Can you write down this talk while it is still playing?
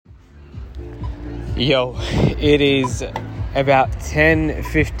Yo, it is about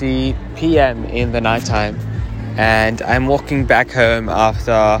 10:50 p.m. in the nighttime, and I'm walking back home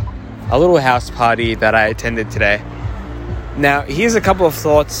after a little house party that I attended today. Now, here's a couple of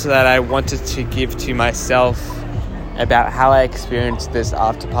thoughts that I wanted to give to myself about how I experienced this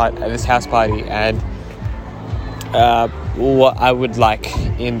this house party, and what I would like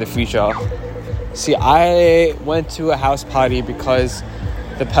in the future. See, I went to a house party because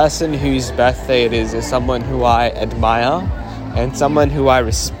the person whose birthday it is someone who I admire and someone who I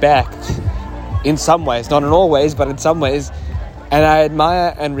respect in some ways, not in all ways, but in some ways. And I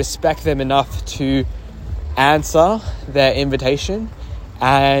admire and respect them enough to answer their invitation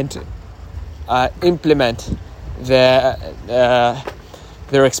and implement their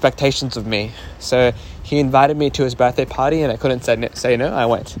expectations of me. So he invited me to his birthday party and I couldn't say no. I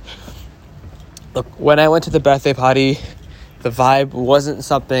went. Look, when I went to the birthday party, the vibe wasn't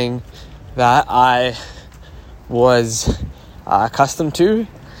something that I was accustomed to,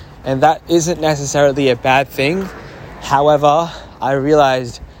 and that isn't necessarily a bad thing. However, I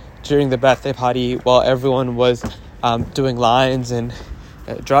realized during the birthday party, while everyone was doing lines and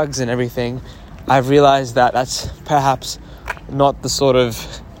drugs and everything, I realized that that's perhaps not the sort of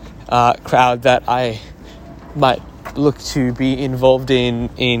crowd that I might look to be involved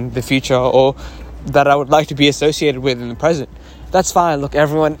in the future, or that I would like to be associated with in the present. That's fine. Look,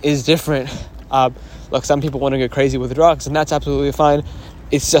 everyone is different. Look, some people want to go crazy with drugs, and that's absolutely fine.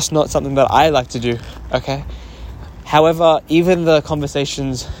 It's just not something that I like to do, okay? However, even the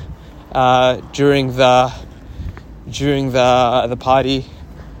conversations during the party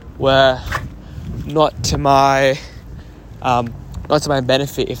were not to my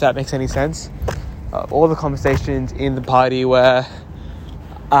benefit, if that makes any sense. All the conversations in the party were,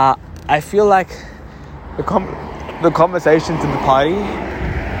 I feel like the conversations in the party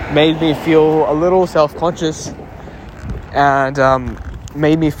made me feel a little self-conscious and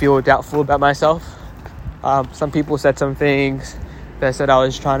made me feel doubtful about myself. Some people said some things. They said I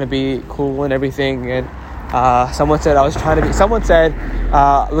was trying to be cool and everything, and someone said, look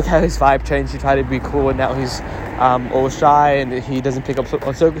how his vibe changed. He tried to be cool and now he's all shy and he doesn't pick up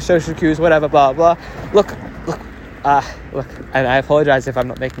on social cues, whatever, blah, blah. Look, and I apologize if I'm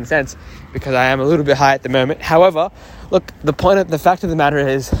not making sense because I am a little bit high at the moment. However, look, the fact of the matter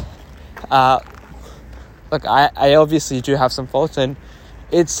is, I obviously do have some faults, and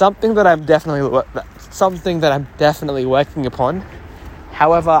it's something that I'm definitely working upon.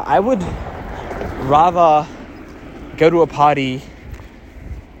 However, I would rather go to a party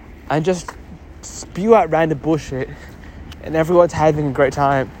and just spew out random bullshit and everyone's having a great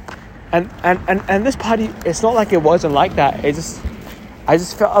time. And this party, it's not like it wasn't like that. I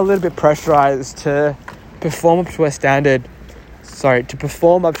just felt a little bit pressurized to perform up to a standard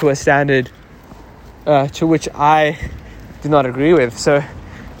to which I do not agree with. So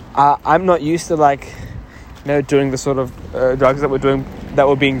I'm not used to doing the sort of drugs that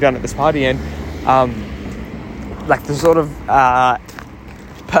were being done at this party, and the sort of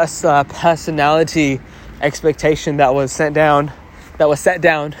personality expectation that was set down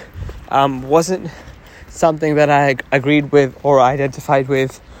wasn't something that I agreed with or identified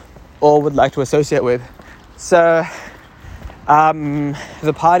with or would like to associate with. So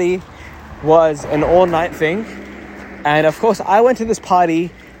the party was an all-night thing, and of course I went to this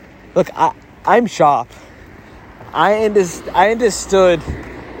party. Look, I'm sharp. I understood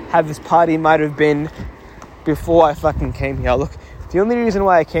how this party might have been before I fucking came here. Look, the only reason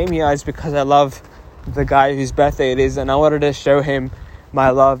why I came here is because I love the guy whose birthday it is, and I wanted to show him my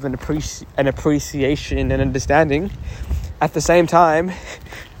love and appreciation and understanding. At the same time,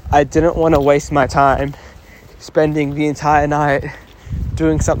 I didn't want to waste my time spending the entire night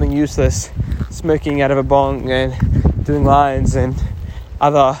doing something useless, smoking out of a bong and doing lines and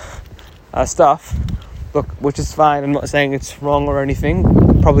other stuff. Look, which is fine. I'm not saying it's wrong or anything.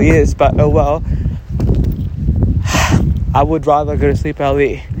 It probably is, but oh well. I would rather go to sleep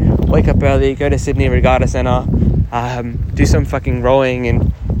early, wake up early, go to Sydney Regatta Centre, do some fucking rowing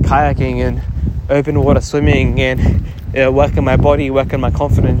and kayaking and open water swimming, and work on my body, work on my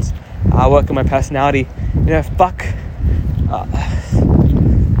confidence, work on my personality. Fuck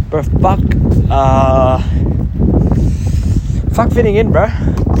fitting in, bro.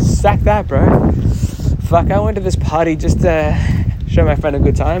 Sack that, bro. Fuck, I went to this party just to show my friend a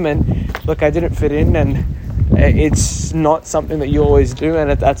good time, and look, I didn't fit in, and it's not something that you always do, and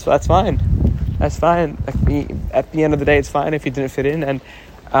that's fine. That's fine. At the end of the day, it's fine if you didn't fit in, and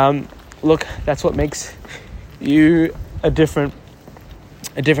look, that's what makes you a different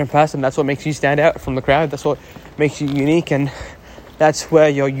person. That's what makes you stand out from the crowd. That's what makes you unique, and that's where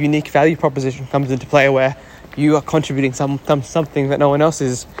your unique value proposition comes into play, where you are contributing something that no one else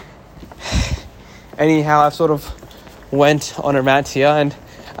is. Anyhow, I've sort of went on a rant here, and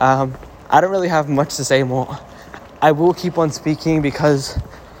I don't really have much to say more. I will keep on speaking because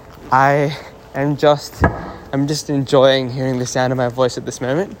I'm just enjoying hearing the sound of my voice at this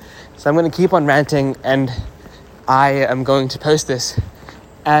moment. So I'm going to keep on ranting, and I am going to post this.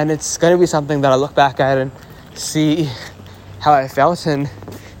 And it's going to be something that I look back at and see how I felt, and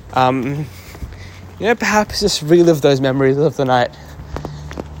perhaps just relive those memories of the night.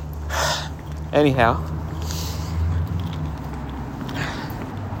 Anyhow,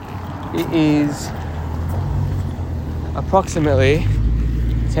 it is approximately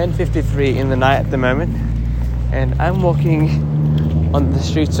 10:53 in the night at the moment, and I'm walking on the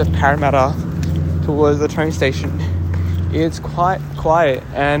streets of Parramatta towards the train station. It's quite quiet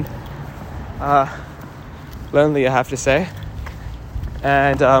and lonely, I have to say.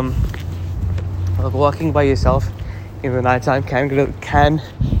 And walking by yourself in the nighttime can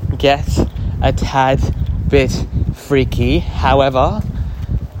get a tad bit freaky. However,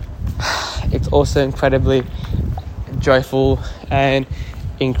 it's also incredibly joyful and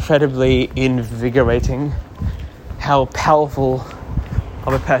incredibly invigorating how powerful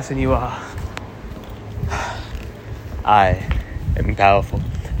of a person you are. I am powerful.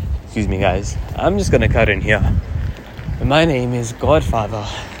 Excuse me, guys. I'm just gonna cut in here. My name is Godfather,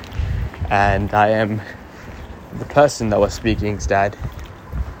 and I am the person that was speaking's dad.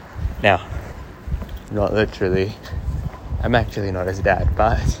 Now, not literally. I'm actually not his dad,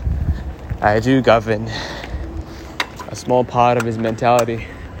 but I do govern a small part of his mentality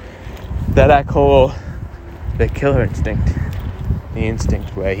that I call the killer instinct. The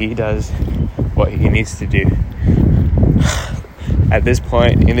instinct where he does what he needs to do. At this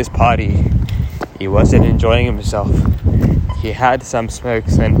point in this party, he wasn't enjoying himself. He had some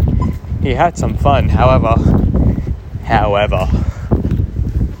smokes and he had some fun. However,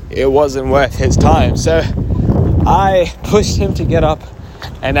 it wasn't worth his time. So I pushed him to get up,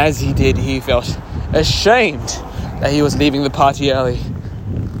 and as he did, he felt ashamed that he was leaving the party early.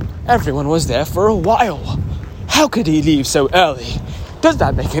 Everyone was there for a while. How could he leave so early? Does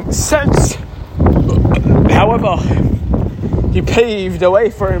that make any sense? However, he paved a way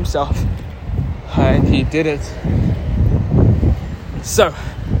for himself, and he did it. So,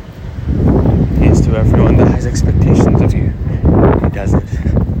 here's to everyone that has expectations of you. It doesn't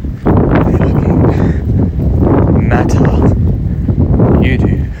fucking matter. You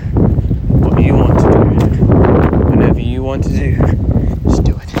do what you want to do. Whenever you want to do, just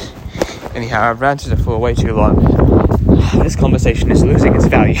do it. Anyhow, I've ranted for way too long. This conversation is losing its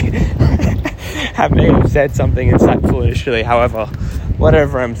value. I may have said something insightful initially, however,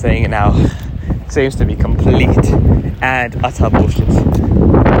 whatever I'm saying now seems to be complete and utter bullshit.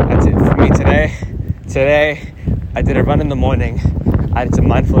 That's it for me today. Today, I did a run in the morning. I did some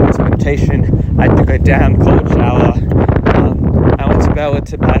mindfulness meditation. I took a damn cold shower. I went to bed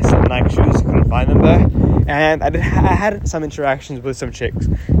to buy some Nike shoes. Couldn't find them there. And I had some interactions with some chicks.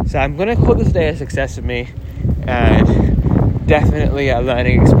 So I'm going to call this day a success for me. And definitely a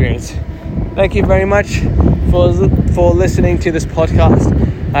learning experience. Thank you very much for listening to this podcast.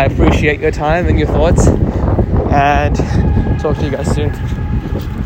 I appreciate your time and your thoughts. And talk to you guys soon.